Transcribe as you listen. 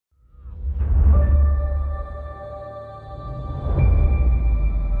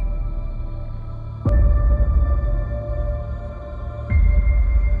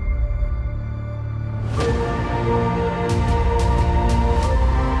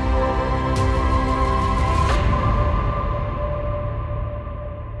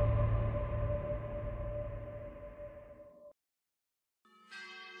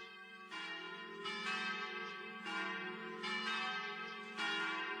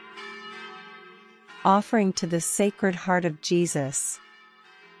offering to the Sacred Heart of Jesus.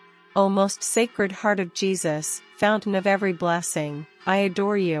 O most Sacred Heart of Jesus, fountain of every blessing, I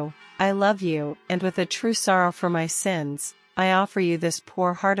adore you, I love you, and with a true sorrow for my sins, I offer you this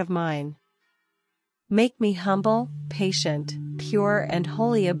poor heart of mine. Make me humble, patient, pure and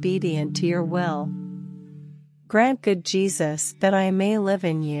wholly obedient to your will. Grant, good Jesus, that I may live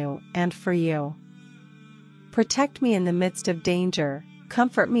in you and for you. Protect me in the midst of danger,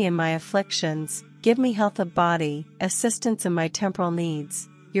 comfort me in my afflictions, give me health of body, assistance in my temporal needs,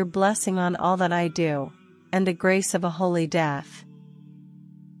 your blessing on all that I do, and the grace of a holy death.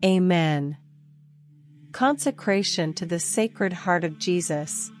 Amen. Consecration to the Sacred Heart of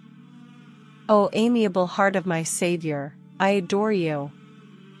Jesus. O amiable heart of my Savior, I adore you.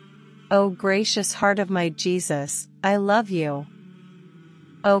 O gracious heart of my Jesus, I love you.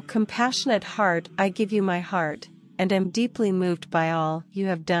 O compassionate heart, I give you my heart, and am deeply moved by all you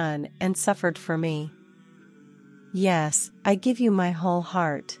have done and suffered for me. Yes, I give you my whole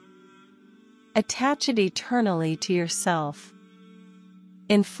heart. Attach it eternally to yourself.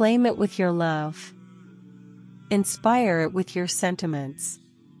 Inflame it with your love. Inspire it with your sentiments.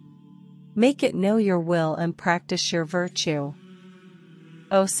 Make it know your will and practice your virtue.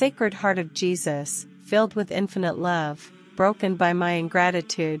 O Sacred Heart of Jesus, filled with infinite love, broken by my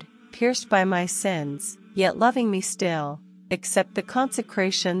ingratitude, pierced by my sins, yet loving me still, accept the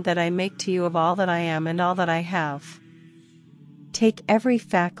consecration that I make to you of all that I am and all that I have. Take every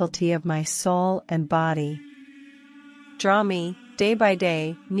faculty of my soul and body. Draw me, day by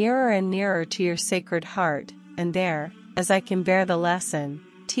day, nearer and nearer to your Sacred Heart, and there, as I can bear the lesson,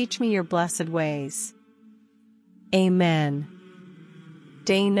 teach me your blessed ways. Amen.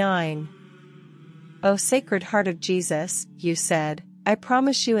 Day 9. O Sacred Heart of Jesus, you said, I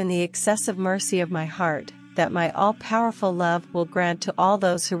promise you in the excessive mercy of my heart, that my all-powerful love will grant to all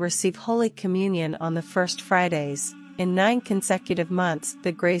those who receive Holy Communion on the first Fridays, in 9 consecutive months,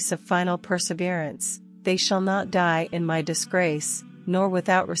 the grace of final perseverance. They shall not die in my disgrace, nor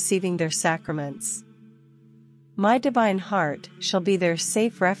without receiving their sacraments. My divine heart shall be their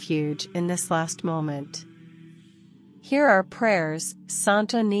safe refuge in this last moment. Hear our prayers,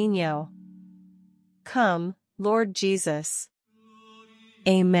 Santo Niño. Come, Lord Jesus.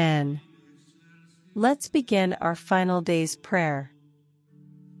 Amen. Let's begin our final day's prayer.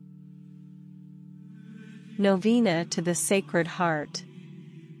 Novena to the Sacred Heart.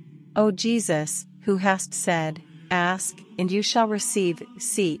 O Jesus, who hast said, Ask, and you shall receive,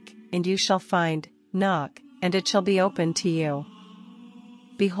 seek, and you shall find, knock, and it shall be opened to you.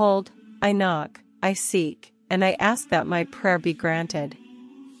 Behold, I knock, I seek, and I ask that my prayer be granted.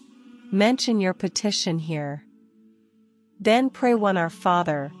 Mention your petition here. Then pray one Our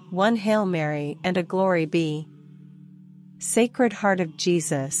Father, one Hail Mary, and a Glory be. Sacred Heart of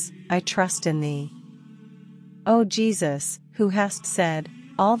Jesus, I trust in thee. O Jesus, who hast said,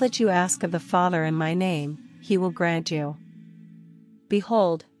 All that you ask of the Father in my name, he will grant you.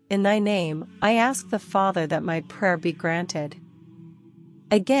 Behold, in thy name, I ask the Father that my prayer be granted.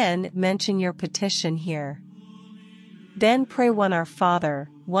 Again mention your petition here. Then pray one Our Father,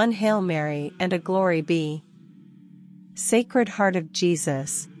 one Hail Mary, and a Glory be. Sacred Heart of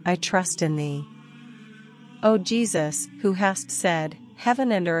Jesus, I trust in thee. O Jesus, who hast said,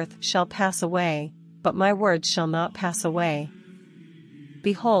 Heaven and earth shall pass away, but my words shall not pass away.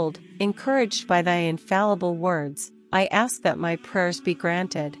 Behold, encouraged by thy infallible words, I ask that my prayers be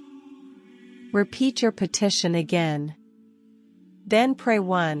granted. Repeat your petition again. Then pray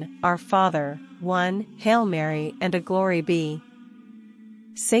one Our Father, one Hail Mary, and a Glory be.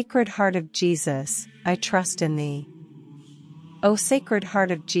 Sacred Heart of Jesus, I trust in thee. O Sacred Heart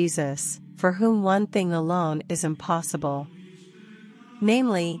of Jesus, for whom one thing alone is impossible,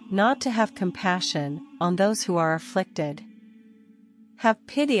 namely, not to have compassion on those who are afflicted. Have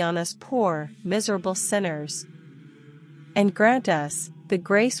pity on us poor, miserable sinners, and grant us the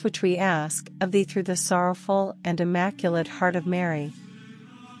grace which we ask of thee through the sorrowful and immaculate heart of Mary,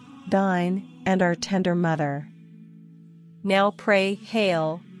 thine and our tender Mother. Now pray,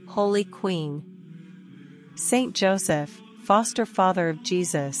 Hail, Holy Queen. Saint Joseph, foster father of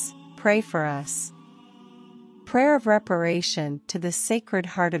Jesus, pray for us. Prayer of reparation to the Sacred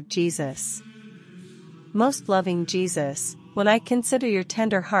Heart of Jesus. Most loving Jesus, when I consider your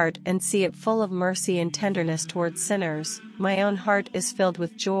tender heart and see it full of mercy and tenderness towards sinners, my own heart is filled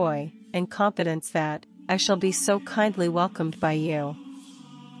with joy and confidence that I shall be so kindly welcomed by you.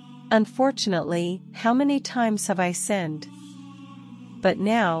 Unfortunately, how many times have I sinned? But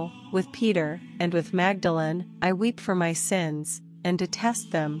now, with Peter and with Magdalene, I weep for my sins, and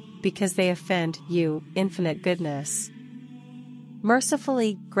detest them, because they offend you, infinite goodness.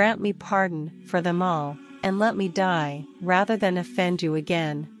 Mercifully grant me pardon for them all, and let me die, rather than offend you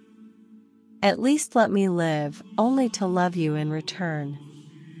again. At least let me live, only to love you in return.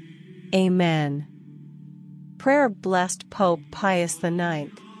 Amen. Prayer of Blessed Pope Pius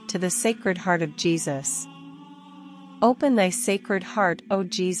IX, to the Sacred Heart of Jesus. Open thy sacred heart, O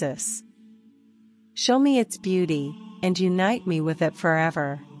Jesus. Show me its beauty, and unite me with it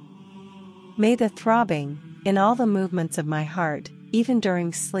forever. May the throbbing, in all the movements of my heart, even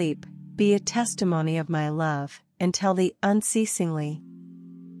during sleep, be a testimony of my love, and tell thee unceasingly.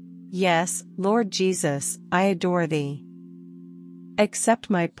 Yes, Lord Jesus, I adore thee. Accept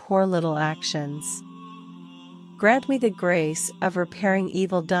my poor little actions. Grant me the grace of repairing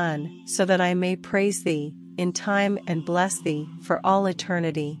evil done, so that I may praise thee in time and bless thee for all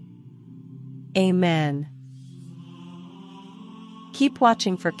eternity. Amen. Keep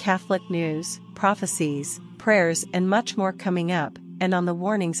watching for Catholic news, prophecies, prayers, and much more coming up, and on the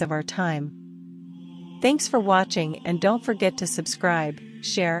warnings of our time. Thanks for watching, and don't forget to subscribe,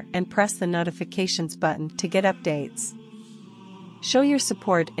 share, and press the notifications button to get updates. Show your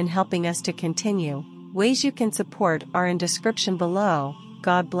support in helping us to continue. Ways you can support are in description below.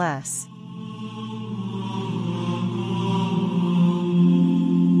 God bless.